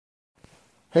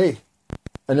Hey,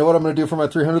 I know what I'm going to do for my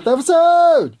 300th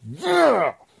episode!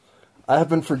 Yeah! I have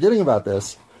been forgetting about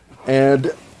this,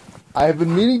 and I have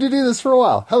been meaning to do this for a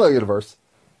while. Hello, universe.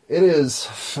 It is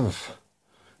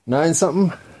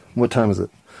 9-something. What time is it?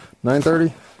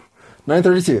 9:30?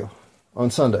 9:32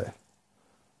 on Sunday,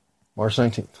 March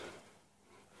 19th.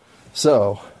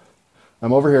 So,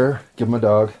 I'm over here giving my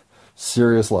dog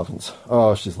serious lovins.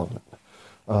 Oh, she's loving it.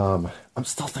 I'm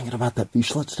still thinking about that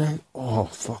Vizsla today. Oh,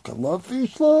 fuck, I love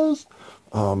Vizslas.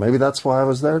 Maybe that's why I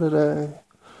was there today.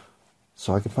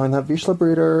 So I could find that Vizsla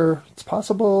breeder. It's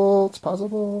possible. It's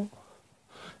possible.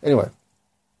 Anyway.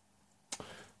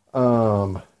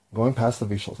 Going past the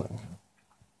Vizsla thing.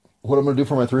 What I'm going to do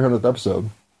for my 300th episode.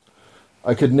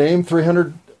 I could name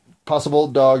 300 possible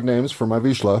dog names for my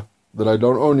Vizsla that I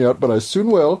don't own yet, but I soon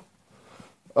will.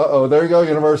 Uh-oh, there you go,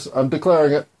 universe. I'm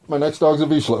declaring it. My next dog's a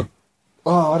Vizsla.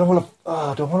 Oh, I don't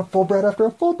want a full bred after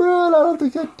a full bred. I don't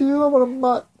think I do. I want a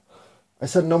mutt. I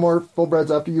said no more full breds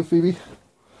after you, Phoebe.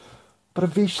 But a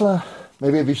Vizsla.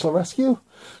 Maybe a Vizsla rescue?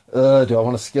 Do I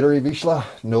want a skittery Vizsla?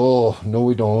 No,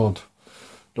 we don't.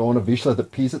 Don't want a Vizsla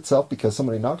that pees itself because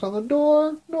somebody knocked on the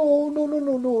door? No,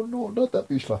 not that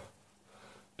Vizsla.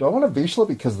 Do I want a Vizsla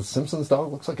because the Simpsons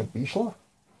dog looks like a Vizsla?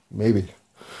 Maybe.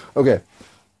 Okay.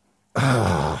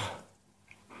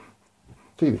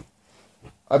 Phoebe.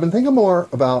 I've been thinking more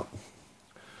about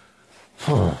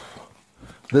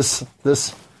this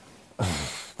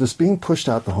being pushed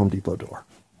out the Home Depot door.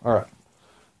 All right.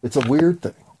 It's a weird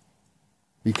thing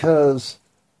because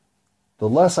the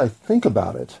less I think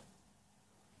about it,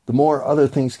 the more other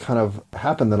things kind of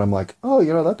happen that I'm like, oh,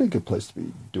 that'd be a good place to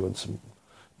be doing some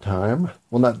time.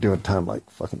 Well, not doing time like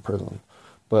fucking prison,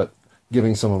 but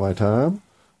giving some of my time,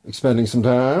 expending some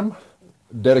time,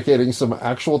 dedicating some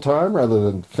actual time rather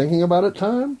than thinking about it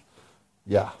time.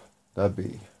 Yeah, that'd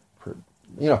be,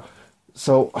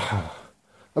 so,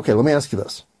 okay, let me ask you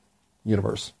this,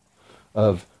 universe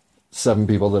of 7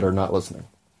 people that are not listening.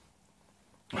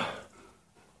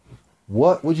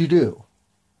 What would you do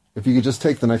if you could just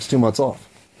take the next 2 months off?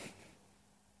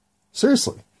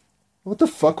 Seriously, what the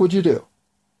fuck would you do?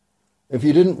 If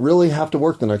you didn't really have to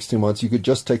work the next 2 months, you could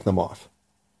just take them off.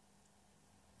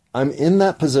 I'm in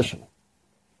that position.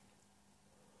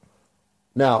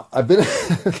 Now, I've been in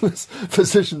this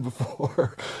position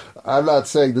before. I'm not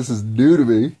saying this is new to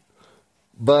me,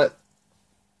 but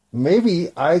maybe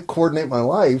I coordinate my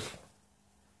life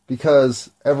because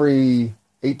every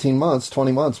 18 months,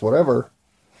 20 months, whatever,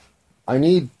 I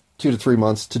need 2 to 3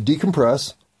 months to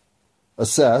decompress,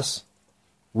 assess,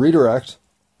 redirect,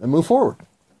 and move forward.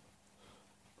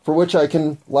 For which I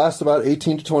can last about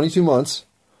 18 to 22 months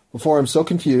before I'm so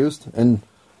confused and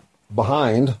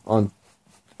behind on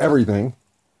everything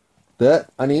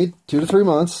that I need 2 to 3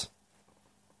 months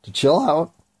to chill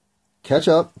out, catch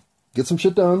up, get some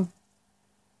shit done,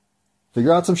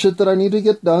 figure out some shit that I need to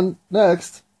get done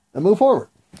next, and move forward.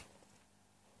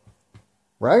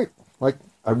 Right? Like,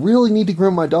 I really need to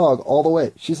groom my dog all the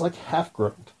way. She's like half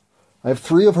groomed. I have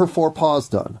 3 of her 4 paws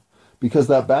done because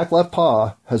that back left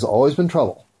paw has always been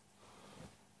trouble.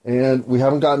 And we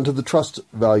haven't gotten to the trust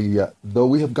value yet, though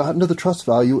we have gotten to the trust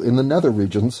value in the nether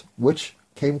regions, which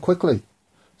came quickly.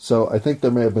 So I think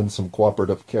there may have been some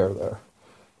cooperative care there.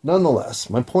 Nonetheless,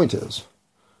 my point is,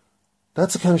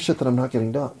 that's the kind of shit that I'm not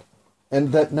getting done.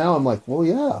 And that now I'm like, well,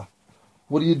 yeah,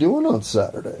 what are you doing on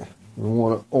Saturday? You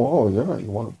want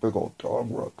a big old dog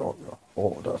rub, don't you?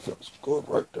 Oh, that feels good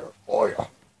right there. Oh,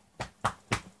 yeah.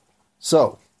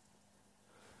 So,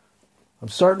 I'm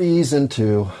starting to ease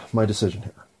into my decision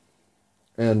here.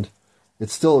 And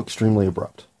it's still extremely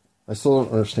abrupt. I still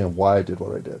don't understand why I did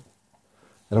what I did.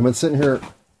 And I've been sitting here,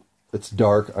 it's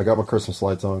dark, I got my Christmas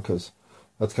lights on because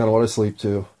that's kind of what I sleep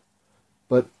to.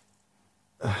 But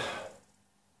I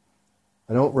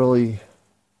don't really...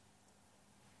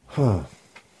 I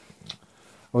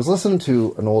was listening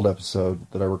to an old episode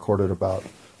that I recorded about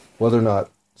whether or not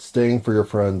staying for your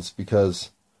friends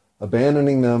because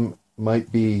abandoning them might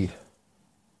be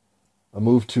a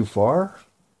move too far.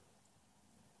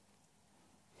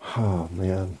 Oh,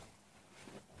 man.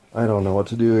 I don't know what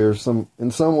to do here.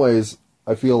 In some ways,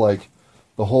 I feel like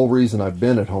the whole reason I've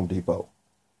been at Home Depot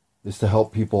is to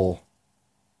help people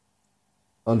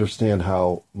understand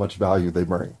how much value they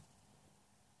bring,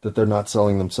 that they're not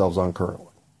selling themselves on currently.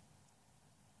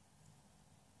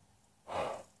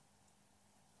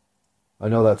 I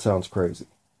know that sounds crazy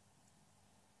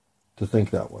to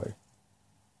think that way.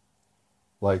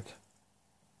 Like,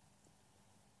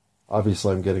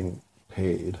 obviously I'm getting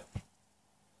paid.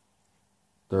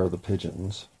 There are the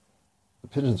pigeons. The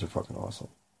pigeons are fucking awesome.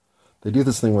 They do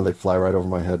this thing where they fly right over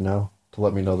my head now to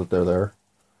let me know that they're there.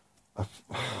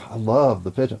 I love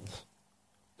the pigeons.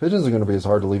 Pigeons are going to be as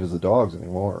hard to leave as the dogs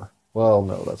anymore. Well,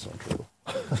 no, that's not true.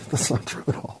 That's not true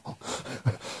at all.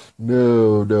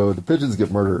 No, the pigeons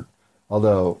get murdered.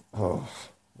 Although,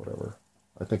 whatever.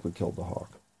 I think we killed the hawk.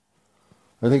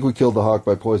 I think we killed the hawk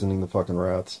by poisoning the fucking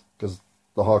rats. Because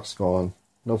the hawk's gone.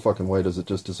 No fucking way does it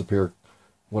just disappear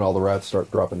when all the rats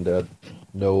start dropping dead.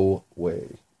 No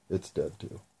way. It's dead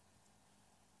too.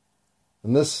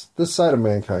 And this side of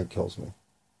mankind kills me.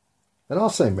 And I'll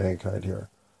say mankind here.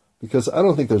 Because I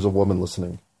don't think there's a woman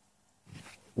listening.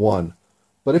 One.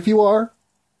 But if you are,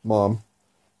 Mom,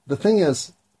 the thing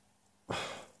is,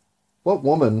 what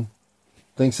woman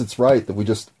thinks it's right that we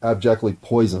just abjectly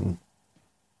poison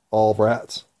all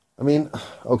rats? I mean,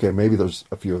 okay, maybe there's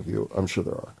a few of you. I'm sure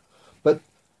there are. But,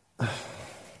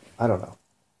 I don't know.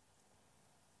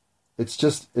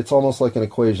 It's almost like an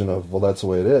equation of, well, that's the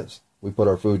way it is. We put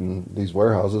our food in these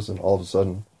warehouses and all of a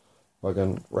sudden,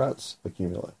 fucking rats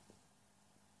accumulate.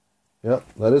 Yep,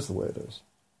 that is the way it is.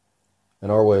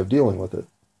 And our way of dealing with it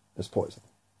is poison.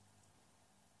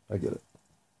 I get it.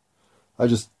 I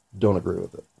just don't agree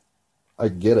with it. I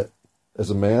get it. As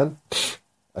a man,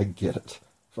 I get it.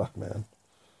 Fuck, man.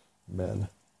 Men.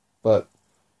 But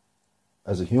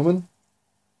as a human,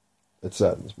 it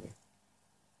saddens me.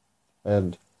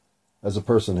 And as a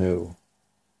person who,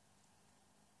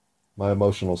 my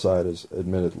emotional side is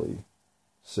admittedly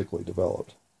sickly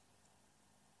developed.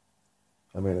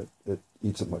 I mean, it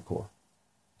eats at my core.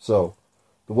 So,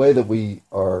 the way that we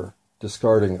are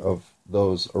discarding of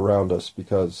those around us,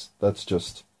 because that's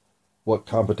just what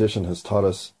competition has taught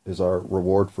us is our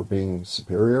reward for being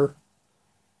superior,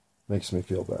 makes me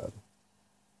feel bad.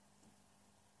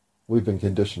 We've been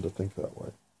conditioned to think that way.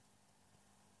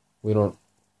 We don't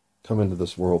come into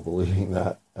this world believing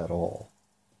that at all.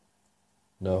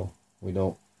 No, we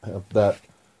don't have that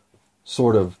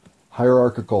sort of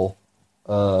hierarchical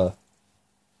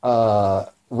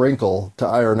wrinkle to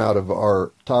iron out of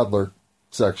our toddler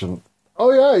section.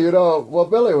 Oh yeah, well,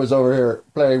 Billy was over here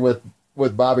playing with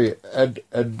Bobby, and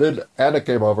then Anna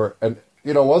came over, and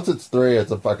once it's three,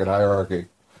 it's a fucking hierarchy.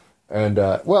 And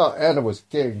Anna was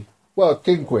king. Well,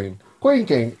 king, queen,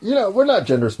 king. We're not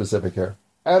gender specific here.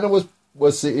 Anna was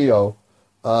CEO.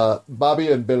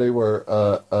 Bobby and Billy were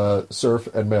serf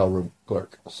and mailroom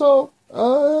clerk. So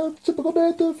typical day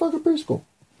at the fucking preschool.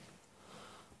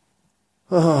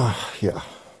 Yeah.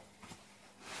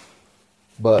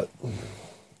 But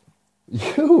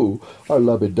you are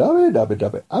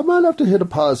lovey-dovey. I might have to hit a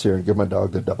pause here and give my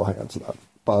dog the double hand slap.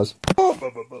 Pause.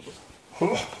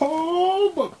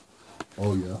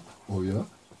 Oh, yeah.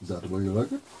 Is that the way you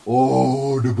like it?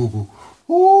 Oh, the boo-boo.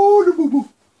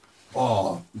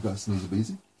 Oh, you got sneeze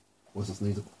easy? What's a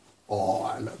sneeze? Oh,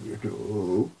 I love you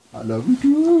too.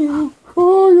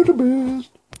 Oh, you're the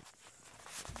best.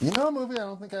 You know a movie I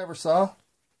don't think I ever saw?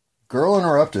 Girl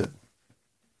Interrupted.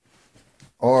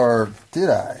 Or did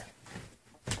I?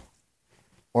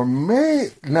 Or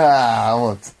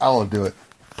nah, I won't do it.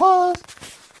 Pause.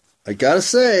 I gotta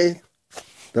say,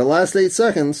 that last 8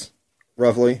 seconds,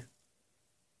 roughly,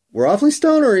 were awfully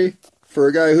stonery for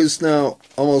a guy who's now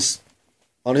almost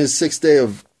on his 6th day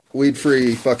of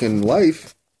weed-free fucking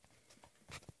life.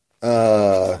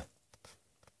 Yeah.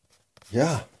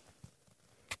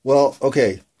 Well,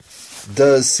 okay.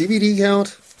 Does CBD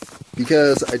count?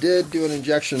 Because I did do an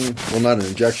injection, well, not an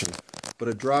injection, but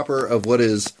a dropper of what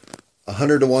is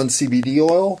 100-to-1 CBD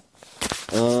oil.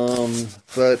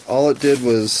 But all it did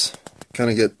was kind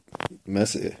of get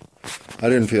messy. I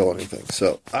didn't feel anything,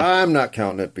 so I'm not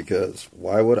counting it because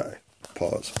why would I?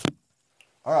 Pause.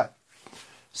 All right.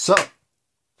 So,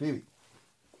 Phoebe,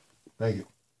 thank you.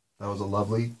 That was a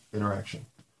lovely interaction.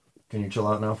 Can you chill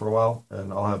out now for a while?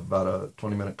 And I'll have about a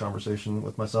 20-minute conversation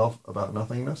with myself about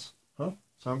nothingness. Huh?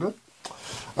 Sound good?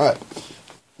 All right.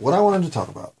 What I wanted to talk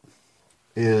about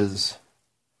is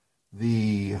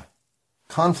the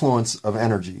confluence of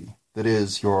energy that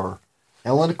is your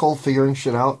analytical figuring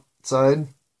shit out side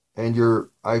and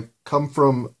I come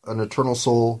from an eternal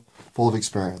soul full of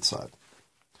experience side.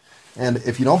 And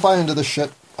if you don't buy into this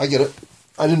shit, I get it.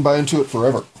 I didn't buy into it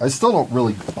forever. I still don't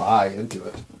really buy into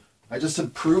it. I just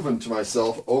have proven to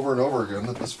myself over and over again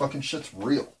that this fucking shit's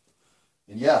real.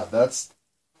 And yeah, that's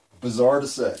bizarre to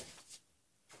say.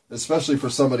 Especially for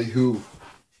somebody who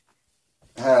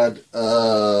had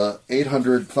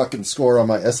 800 fucking score on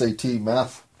my SAT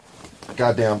math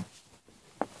goddamn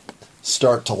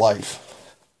start to life.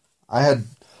 I had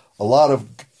a lot of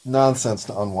nonsense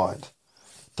to unwind.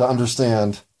 To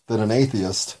understand that an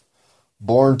atheist,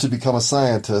 born to become a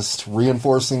scientist,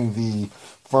 reinforcing the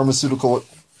pharmaceutical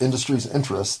industry's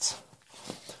interests,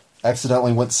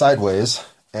 accidentally went sideways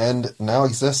and now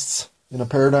exists in a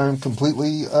paradigm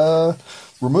completely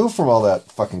removed from all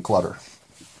that fucking clutter.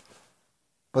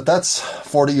 But that's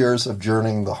 40 years of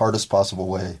journeying the hardest possible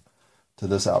way to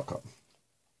this outcome.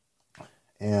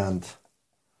 And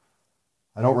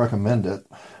I don't recommend it.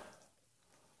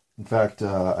 In fact,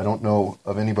 I don't know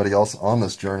of anybody else on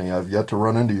this journey. I've yet to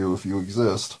run into you if you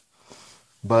exist.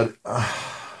 But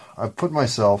I've put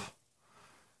myself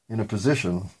in a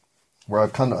position where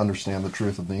I've come to understand the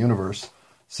truth of the universe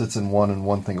sits in one and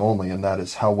one thing only, and that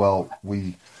is how well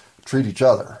we treat each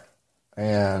other.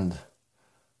 And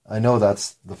I know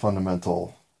that's the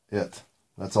fundamental it.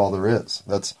 That's all there is.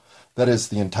 That is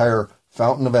the entire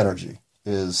fountain of energy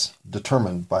is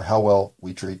determined by how well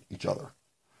we treat each other.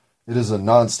 It is a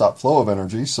non-stop flow of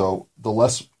energy, so the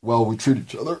less well we treat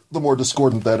each other, the more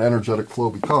discordant that energetic flow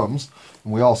becomes,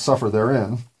 and we all suffer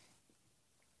therein.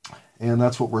 And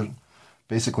that's what we're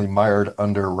basically mired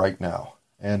under right now.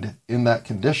 And in that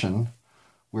condition,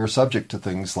 we're subject to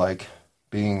things like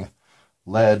being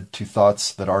led to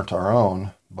thoughts that aren't our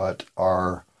own, but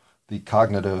are the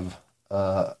cognitive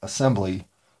assembly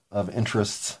of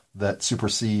interests that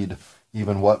supersede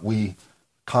even what we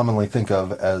commonly think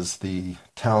of as the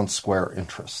town square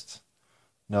interests.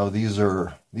 No, these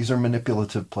are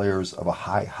manipulative players of a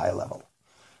high level.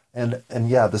 And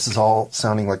yeah, this is all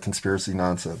sounding like conspiracy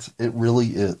nonsense. It really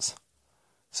is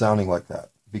sounding like that,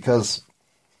 because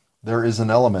there is an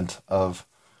element of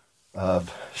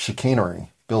chicanery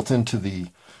built into the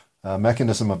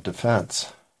mechanism of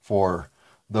defense for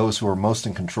those who are most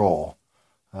in control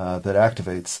that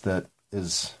activates, that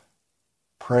is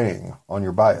preying on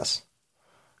your bias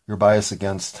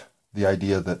against the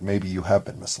idea that maybe you have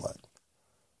been misled.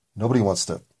 Nobody wants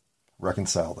to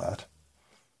reconcile that.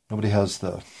 Nobody has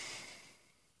the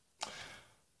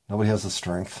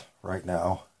strength right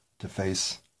now to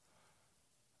face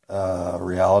a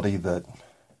reality that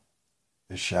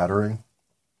is shattering.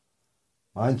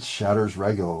 Mine shatters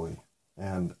regularly,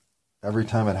 and every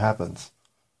time it happens,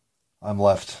 I'm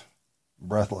left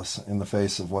breathless in the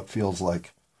face of what feels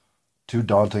like too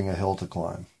daunting a hill to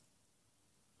climb.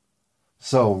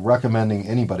 So recommending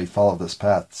anybody follow this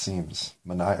path seems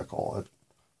maniacal at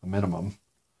a minimum,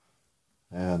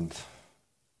 and,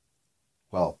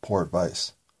 well, poor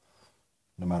advice,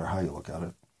 no matter how you look at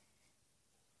it.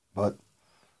 But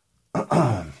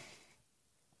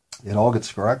it all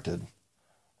gets corrected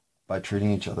by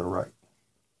treating each other right.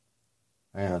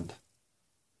 And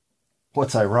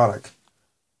what's ironic?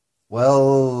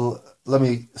 Well, let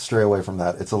me stray away from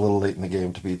that. It's a little late in the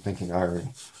game to be thinking irony.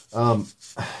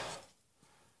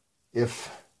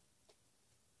 If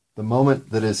the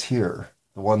moment that is here,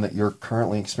 the one that you're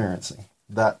currently experiencing,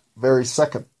 that very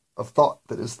second of thought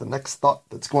that is the next thought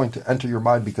that's going to enter your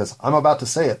mind because I'm about to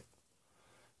say it,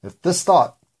 if this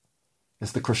thought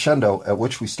is the crescendo at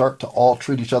which we start to all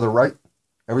treat each other right,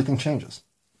 everything changes.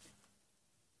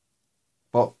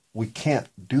 But we can't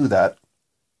do that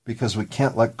because we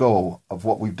can't let go of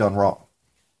what we've done wrong.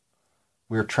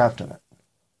 We're trapped in it.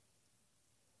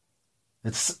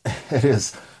 It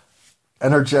is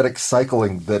energetic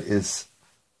cycling that is,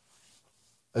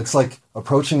 it's like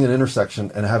approaching an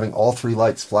intersection and having all three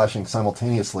lights flashing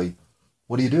simultaneously.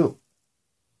 What do?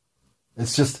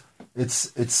 It's just,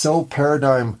 it's so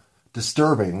paradigm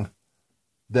disturbing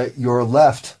that you're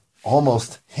left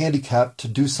almost handicapped to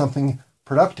do something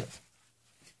productive.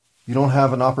 You don't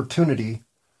have an opportunity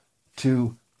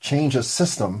to change a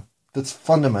system that's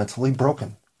fundamentally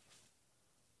broken.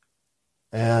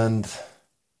 And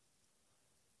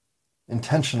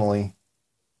intentionally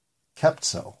kept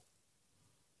so.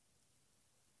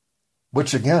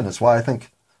 Which, again, is why I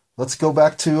think, let's go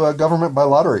back to government by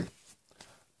lottery.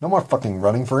 No more fucking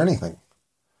running for anything.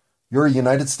 You're a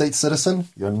United States citizen,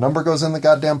 your number goes in the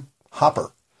goddamn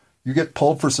hopper. You get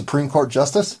pulled for Supreme Court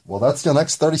justice, well, that's the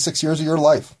next 36 years of your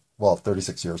life. Well,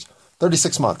 36 years.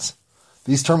 36 months.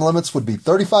 These term limits would be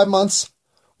 35 months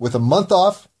with a month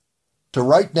off to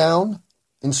write down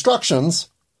instructions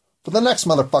for the next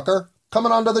motherfucker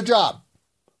coming onto the job,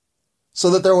 so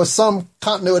that there was some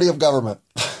continuity of government.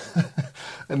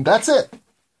 And that's it.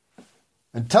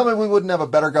 And tell me we wouldn't have a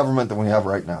better government than we have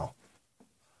right now.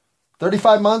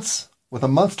 35 months with a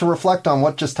month to reflect on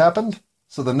what just happened,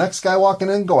 so the next guy walking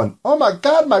in going, oh my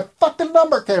God, my fucking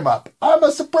number came up. I'm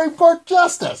a Supreme Court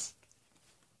justice.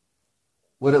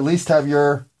 Would at least have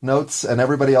your notes and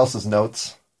everybody else's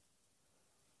notes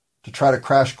to try to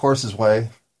crash course his way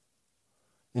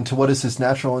into what is his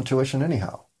natural intuition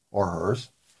anyhow, or hers,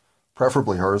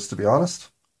 preferably hers, to be honest.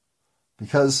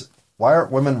 Because why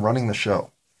aren't women running the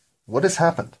show? What has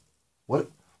happened? What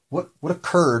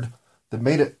occurred that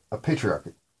made it a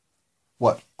patriarchy?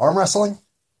 What, arm wrestling?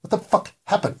 What the fuck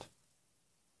happened?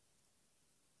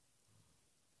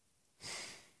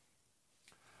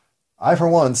 I, for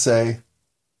one, say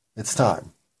it's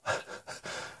time.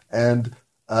 And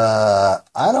I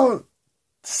don't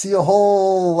see a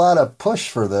whole lot of push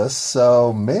for this,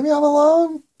 so maybe I'm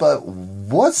alone, but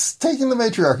what's taking the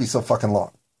matriarchy so fucking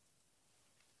long?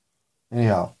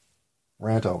 Anyhow,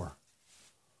 rant over.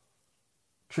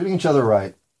 Treating each other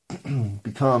right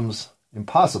becomes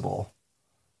impossible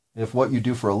if what you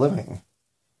do for a living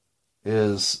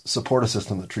is support a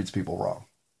system that treats people wrong.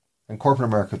 And corporate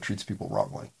America treats people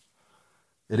wrongly.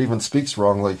 It even speaks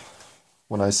wrongly.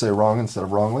 When I say wrong instead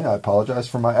of wrongly, I apologize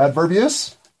for my adverb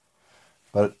use.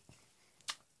 But,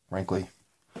 frankly,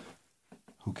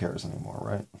 who cares anymore,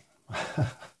 right?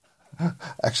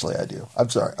 Actually, I do. I'm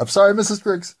sorry. I'm sorry, Mrs.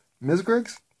 Griggs. Ms.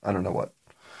 Griggs? I don't know what.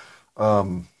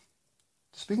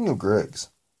 Speaking of Griggs,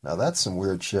 now that's some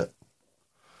weird shit.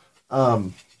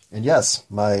 And yes,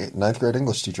 my 9th grade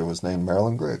English teacher was named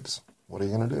Marilyn Griggs. What are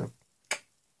you going to do?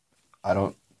 I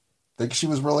don't think she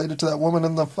was related to that woman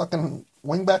in the fucking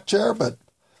wingback chair, but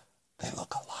they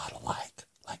look a lot alike.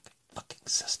 Like fucking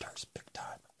sisters, big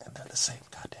time. And they're the same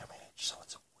goddamn age, so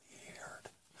it's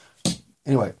weird.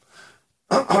 Anyway,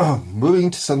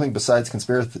 moving to something besides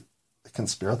conspiracy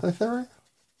theory?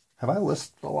 Have I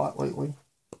listed a lot lately?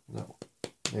 No,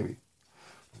 maybe.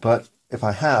 But if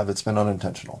I have, it's been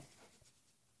unintentional.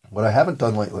 What I haven't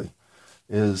done lately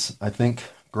is, I think,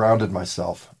 grounded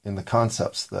myself in the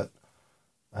concepts that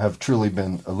have truly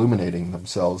been illuminating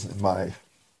themselves in my,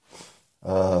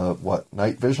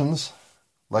 night visions?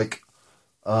 Like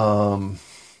the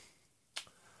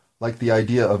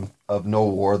idea of no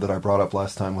war that I brought up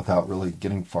last time without really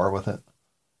getting far with it.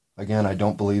 Again, I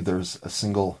don't believe there's a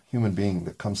single human being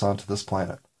that comes onto this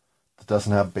planet that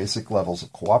doesn't have basic levels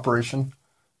of cooperation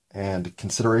and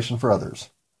consideration for others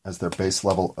as their base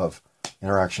level of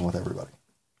interaction with everybody.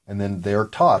 And then they're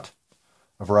taught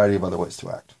a variety of other ways to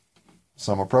act.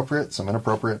 Some appropriate, some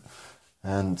inappropriate,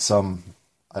 and some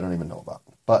I don't even know about.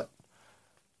 But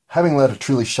having led a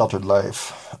truly sheltered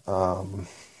life, and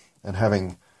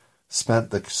having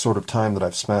spent the sort of time that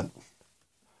I've spent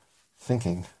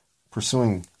thinking,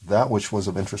 pursuing that which was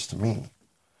of interest to me,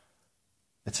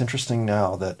 it's interesting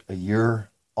now that a year,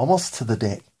 almost to the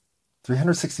day,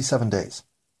 367 days.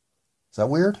 Is that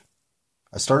weird?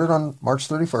 I started on March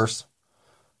 31st.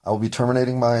 I will be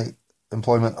terminating my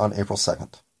employment on April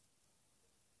 2nd.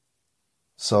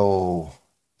 So,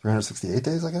 368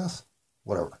 days, I guess?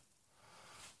 Whatever.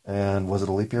 And was it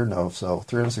a leap year? No. So,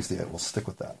 368. We'll stick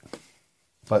with that.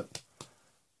 But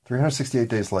 368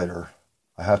 days later,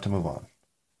 I have to move on.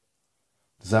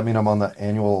 Does that mean I'm on the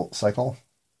annual cycle?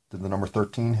 Did the number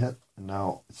 13 hit and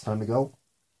now it's time to go?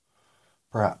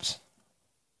 Perhaps.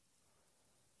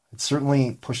 It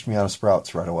certainly pushed me out of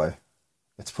Sprouts right away.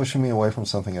 It's pushing me away from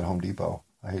something at Home Depot.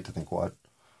 I hate to think what.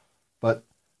 But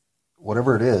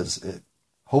whatever it is, it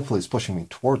hopefully is pushing me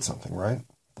towards something, right?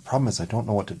 The problem is I don't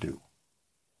know what to do.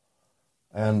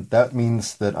 And that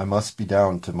means that I must be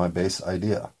down to my base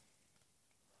idea,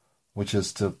 which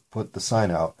is to put the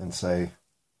sign out and say,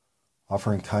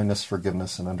 offering kindness,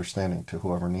 forgiveness, and understanding to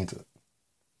whoever needs it.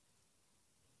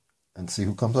 And see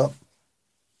who comes up.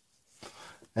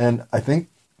 And I think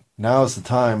now is the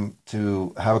time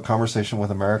to have a conversation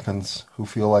with Americans who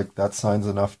feel like that sign's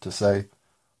enough to say,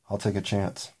 I'll take a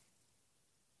chance.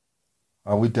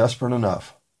 Are we desperate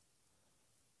enough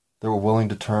that we're willing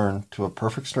to turn to a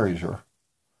perfect stranger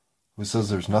who says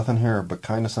there's nothing here but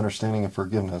kindness, understanding, and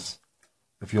forgiveness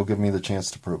if you'll give me the chance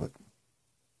to prove it?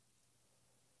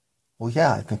 Well,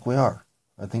 yeah, I think we are.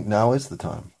 I think now is the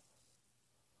time.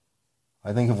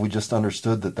 I think if we just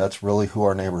understood that that's really who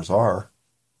our neighbors are,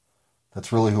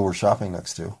 that's really who we're shopping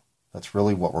next to, that's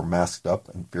really what we're masked up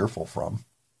and fearful from,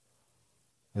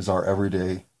 is our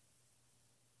everyday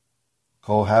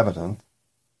cohabitant,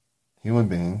 human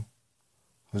being,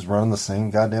 who's running the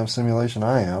same goddamn simulation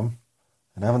I am,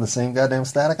 and having the same goddamn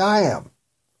static I am.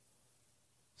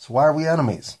 So why are we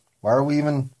enemies? Why are we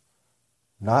even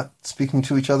not speaking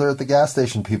to each other at the gas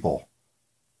station, people?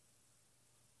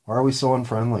 Why are we so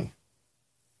unfriendly?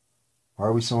 Why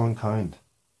are we so unkind?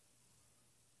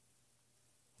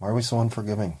 Why are we so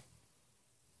unforgiving?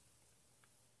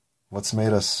 What's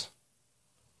made us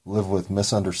live with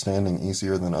misunderstanding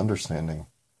easier than understanding?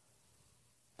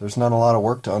 There's not a lot of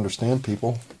work to understand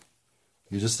people.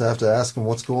 You just have to ask them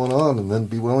what's going on and then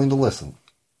be willing to listen.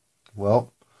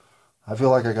 Well, I feel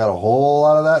like I got a whole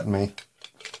lot of that in me.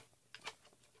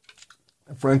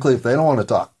 And frankly, if they don't want to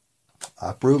talk,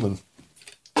 I've proven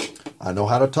I know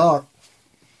how to talk.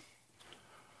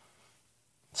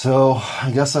 So,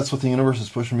 I guess that's what the universe is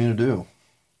pushing me to do.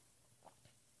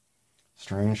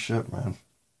 Strange shit, man.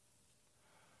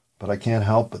 But I can't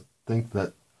help but think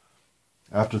that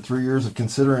After 3 years of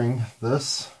considering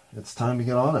this, it's time to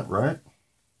get on it, right?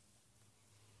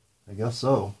 I guess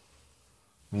so.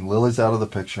 I mean, Lily's out of the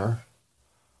picture.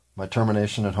 My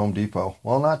termination at Home Depot.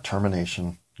 Well, not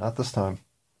termination. Not this time.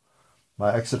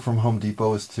 My exit from Home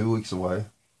Depot is 2 weeks away.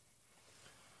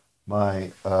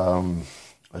 My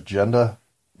agenda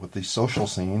with the social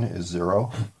scene is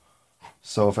 0.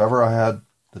 So if ever I had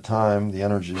the time, the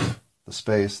energy, the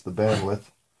space, the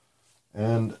bandwidth,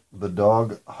 and the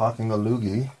dog hawking a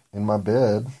loogie in my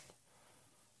bed,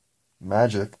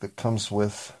 magic that comes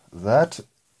with that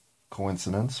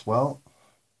coincidence, well,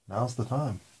 now's the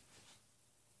time.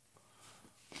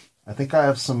 I think I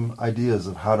have some ideas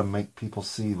of how to make people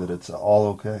see that it's all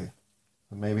okay.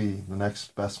 And maybe the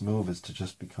next best move is to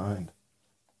just be kind.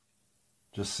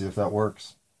 Just see if that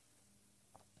works.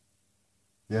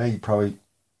 Yeah, you probably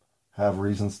have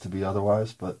reasons to be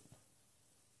otherwise, but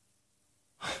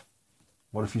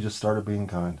what if you just started being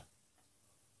kind?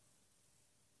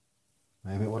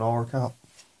 Maybe it would all work out.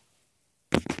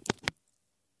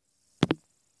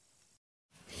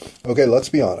 Okay, let's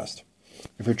be honest.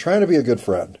 If you're trying to be a good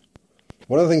friend,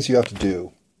 one of the things you have to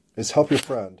do is help your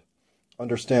friend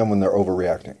understand when they're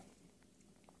overreacting.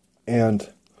 And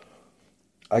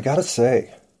I gotta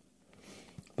say,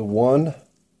 the one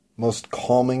most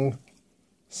calming,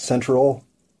 central,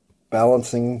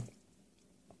 balancing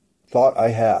thought I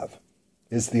have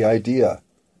is the idea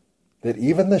that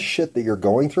even the shit that you're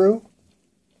going through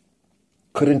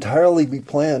could entirely be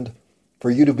planned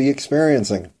for you to be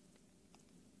experiencing.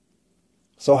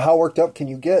 So how worked up can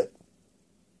you get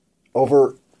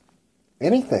over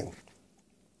anything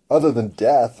other than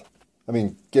death? I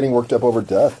mean, getting worked up over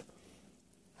death.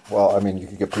 Well, I mean, you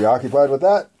could get preoccupied with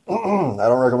that. I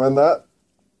don't recommend that.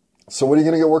 So what are you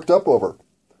going to get worked up over?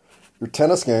 Your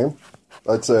tennis game,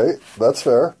 I'd say. That's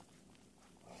fair.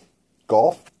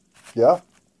 Golf. Yeah.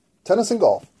 Tennis and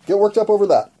golf. Get worked up over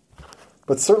that.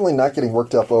 But certainly not getting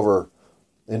worked up over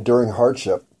enduring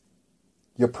hardship.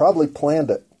 You probably planned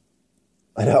it.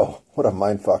 I know. What a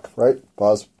mindfuck, right?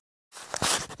 Pause.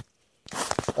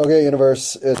 Okay,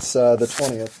 universe. It's the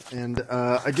 20th. And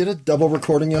I did a double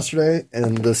recording yesterday.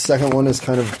 And the second one is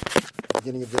kind of the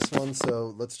beginning of this one.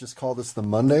 So let's just call this the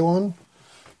Monday one.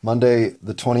 Monday,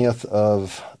 the 20th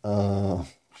of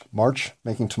March,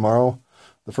 making tomorrow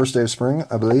the first day of spring,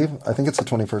 I believe. I think it's the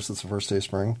 21st. It's the first day of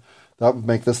spring. That would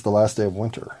make this the last day of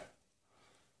winter.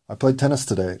 I played tennis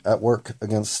today at work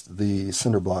against the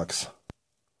cinder blocks.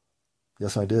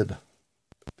 Yes, I did.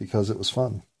 Because it was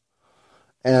fun.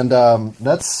 And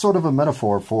that's sort of a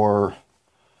metaphor for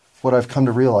what I've come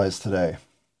to realize today.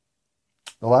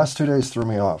 The last 2 days threw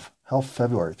me off. Hell,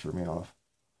 February threw me off.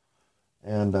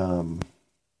 And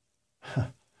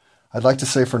I'd like to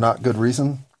say for not good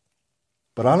reason.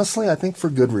 But honestly, I think for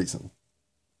good reason.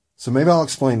 So maybe I'll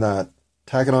explain that.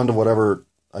 Tag it on to whatever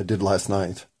I did last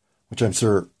night. Which I'm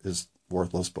sure is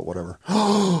worthless, but whatever.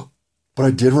 But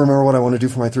I did remember what I want to do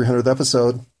for my 300th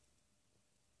episode.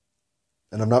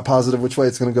 And I'm not positive which way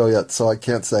it's going to go yet, so I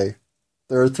can't say.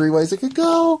 There are 3 ways it could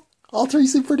go. All 3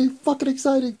 seem pretty fucking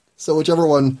exciting. So whichever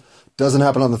one doesn't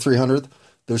happen on the 300th,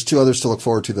 there's 2 others to look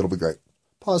forward to that'll be great.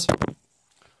 Pause.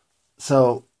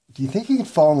 So, do you think you can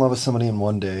fall in love with somebody in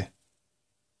one day?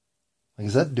 Like,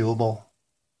 is that doable?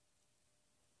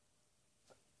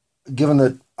 Given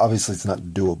that, obviously, it's not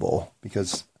doable,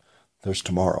 because there's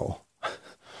tomorrow.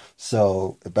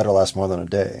 So, it better last more than a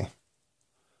day.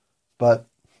 But,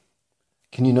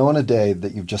 can you know in a day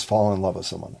that you've just fallen in love with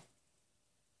someone?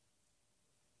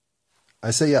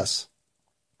 I say yes.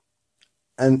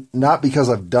 And not because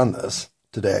I've done this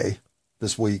today,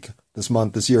 this week, this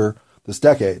month, this year, this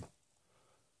decade.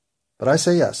 But I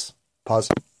say yes. Pause.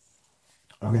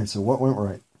 Okay, so what went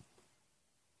right?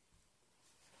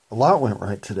 A lot went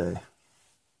right today.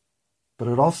 But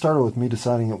it all started with me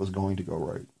deciding it was going to go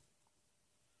right.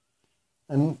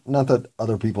 And not that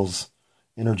other people's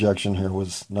interjection here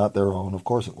was not their own. Of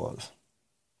course it was.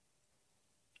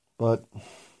 But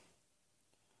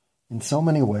in so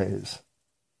many ways,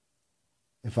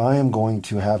 if I am going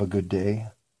to have a good day,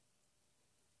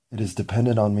 it is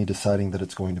dependent on me deciding that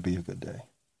it's going to be a good day.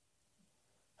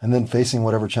 And then facing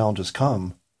whatever challenges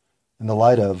come in the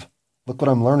light of, look what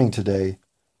I'm learning today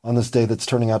on this day that's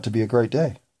turning out to be a great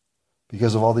day.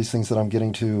 Because of all these things that I'm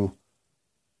getting to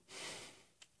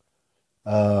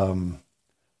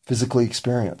physically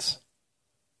experience,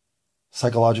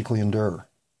 psychologically endure,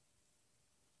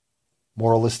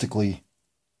 moralistically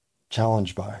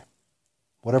challenged by,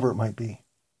 whatever it might be.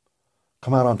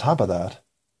 Come out on top of that,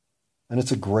 and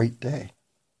it's a great day.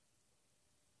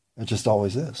 It just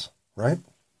always is, right?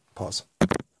 Pause.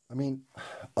 I mean,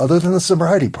 other than the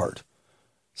sobriety part,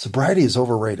 sobriety is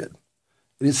overrated.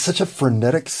 It is such a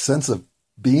frenetic sense of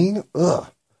being. Ugh.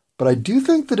 But I do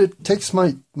think that it takes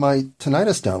my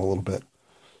tinnitus down a little bit.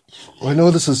 I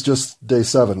know this is just day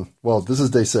 7. Well, this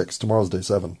is day 6. Tomorrow's day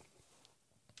 7.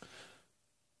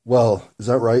 Well, is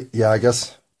that right? Yeah, I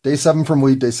guess day 7 from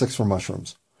weed, day 6 from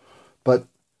mushrooms. But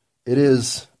it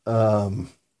is,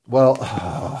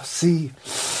 see,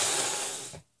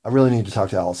 I really need to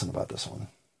talk to Allison about this one.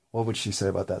 What would she say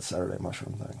about that Saturday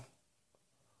mushroom thing?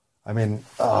 I mean,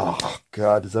 oh,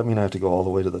 God, does that mean I have to go all the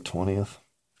way to the 20th?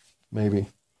 Maybe.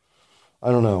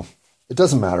 I don't know. It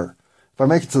doesn't matter. If I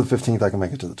make it to the 15th, I can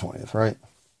make it to the 20th, right?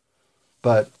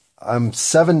 But I'm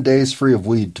 7 days free of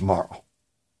weed tomorrow.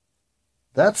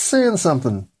 That's saying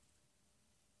something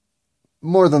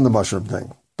more than the mushroom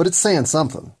thing, but it's saying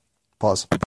something. Pause.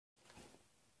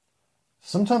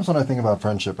 Sometimes when I think about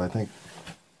friendship, I think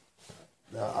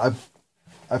I've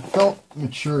felt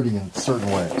maturity in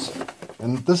certain ways.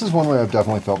 And this is one way I've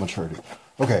definitely felt maturity.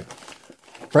 Okay.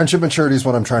 Friendship maturity is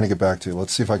what I'm trying to get back to.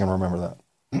 Let's see if I can remember that.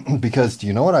 Because do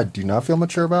you know what I do not feel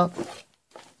mature about?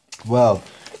 Well,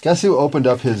 guess who opened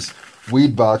up his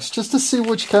weed box just to see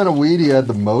which kind of weed he had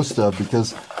the most of?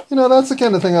 Because, that's the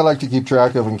kind of thing I like to keep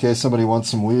track of in case somebody wants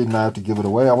some weed and I have to give it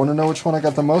away. I want to know which one I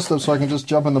got the most of so I can just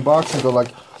jump in the box and go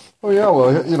like, oh yeah,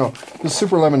 well, this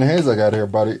super lemon haze I got here,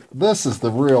 buddy, this is the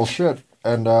real shit.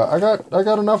 And I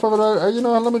got enough of it.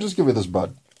 Let me just give you this,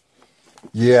 bud.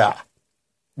 Yeah.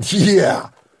 Yeah.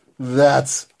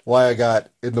 That's why I got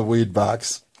in the weed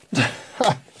box.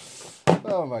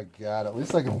 Oh my God. At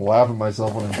least I can laugh at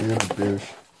myself when I'm being a douche.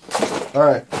 All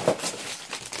right.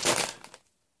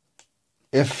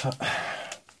 If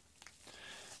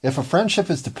a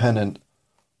friendship is dependent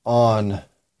on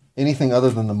anything other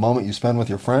than the moment you spend with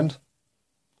your friend,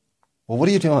 well, what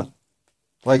are you doing?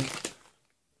 Like,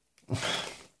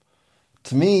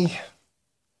 to me,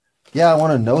 yeah, I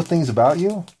want to know things about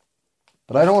you,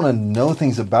 but I don't want to know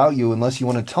things about you unless you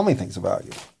want to tell me things about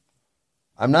you.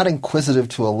 I'm not inquisitive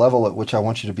to a level at which I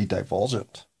want you to be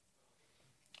divulgent.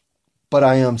 But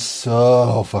I am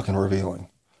so fucking revealing.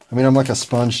 I mean, I'm like a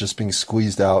sponge just being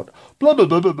squeezed out. Blah, blah,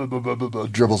 blah, blah, blah, blah, blah, blah,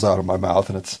 dribbles out of my mouth,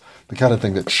 and it's the kind of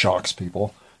thing that shocks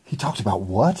people. He talked about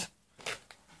what?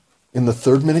 In the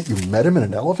 3rd minute you met him in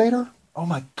an elevator? Oh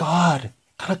my God.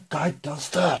 What kind of guy does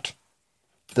that?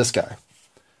 This guy.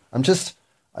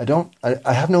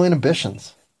 I have no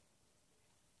inhibitions.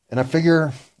 And I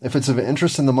figure if it's of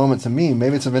interest in the moment to me,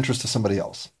 maybe it's of interest to somebody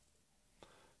else.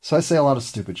 So I say a lot of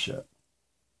stupid shit.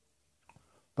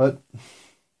 But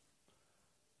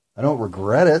I don't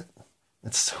regret it.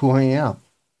 It's who I am.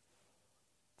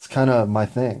 It's kind of my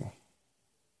thing.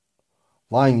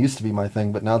 Lying used to be my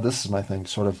thing, but now this is my thing.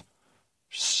 Sort of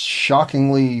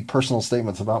shockingly personal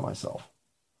statements about myself.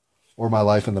 Or my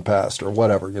life in the past, or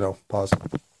whatever, pause.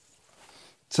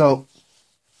 So,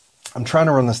 I'm trying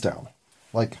to run this down.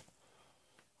 Like,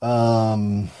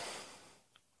 what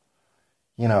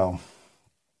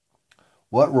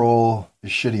role is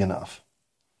shitty enough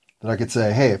that I could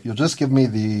say, hey, if you'll just give me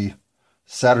the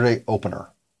Saturday opener,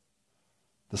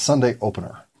 the Sunday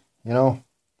opener,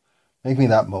 make me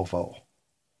that mofo.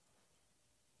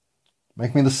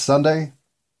 Make me the Sunday,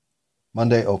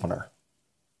 Monday opener.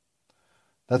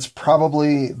 That's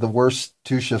probably the worst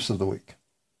 2 shifts of the week.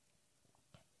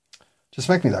 Just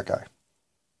make me that guy.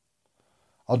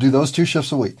 I'll do those 2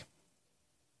 shifts a week.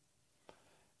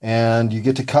 And you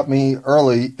get to cut me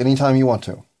early anytime you want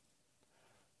to.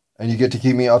 And you get to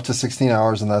keep me up to 16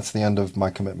 hours, and that's the end of my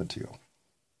commitment to you.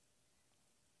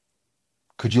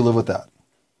 Could you live with that?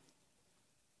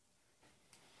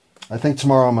 I think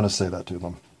tomorrow I'm going to say that to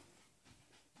them.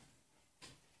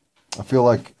 I feel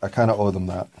like I kind of owe them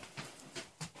that.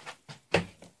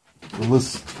 At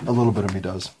least a little bit of me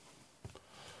does.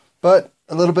 But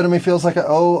a little bit of me feels like I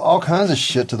owe all kinds of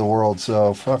shit to the world,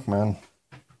 so fuck, man.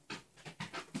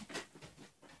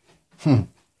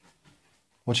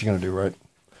 What you gonna do, right?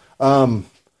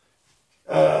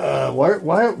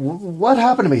 What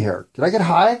happened to me here? Did I get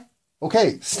high?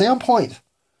 Okay, stay on point.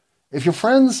 If your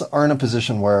friends are in a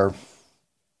position where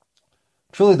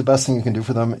truly the best thing you can do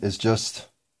for them is just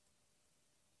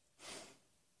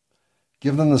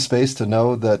give them the space to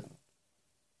know that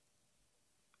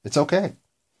it's okay.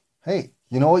 Hey,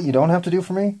 you know what you don't have to do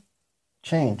for me?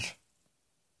 Change.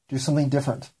 Do something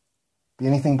different. Be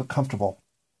anything but comfortable.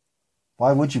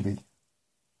 Why would you be?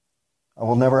 I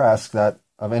will never ask that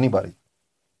of anybody.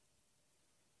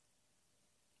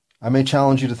 I may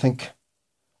challenge you to think,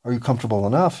 are you comfortable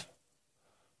enough?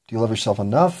 Do you love yourself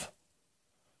enough?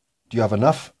 Do you have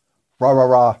enough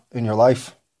rah-rah-rah in your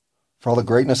life for all the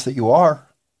greatness that you are?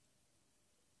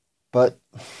 But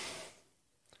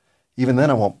even then,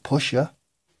 I won't push you.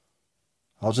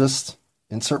 I'll just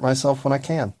insert myself when I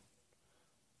can.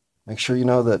 Make sure you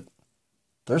know that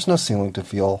there's no ceiling to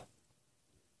feel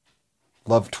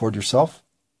love toward yourself.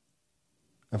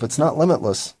 If it's not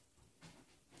limitless,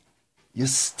 you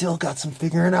still got some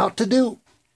figuring out to do.